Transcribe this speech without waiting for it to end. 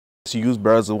To use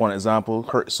birds as one example,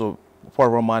 so part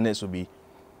of our mandates would be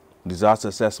disaster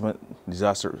assessment,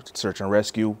 disaster search and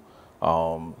rescue,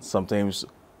 sometimes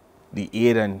the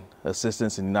aid and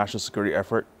assistance in the national security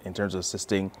effort in terms of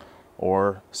assisting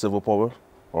or civil power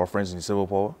or friends in the civil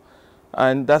power.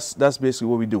 And that's basically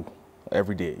what we do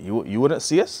every day. You wouldn't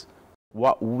see us.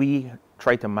 What we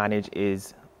try to manage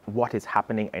is what is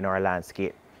happening in our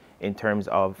landscape in terms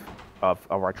of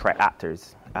our threat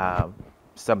actors.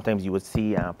 Sometimes you would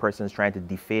see persons trying to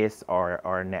deface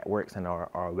our networks and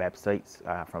our websites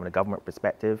from the government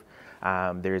perspective.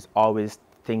 There's always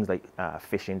things like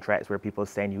phishing threats where people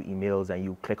send you emails and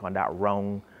you click on that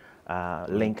wrong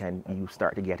link and you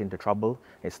start to get into trouble.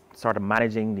 It's sort of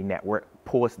managing the network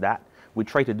post that. We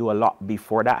try to do a lot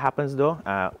before that happens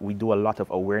though. We do a lot of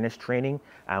awareness training,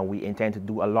 and we intend to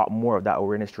do a lot more of that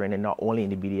awareness training, not only in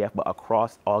the BDF, but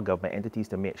across all government entities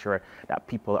to make sure that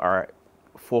people are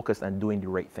focused on doing the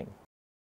right thing.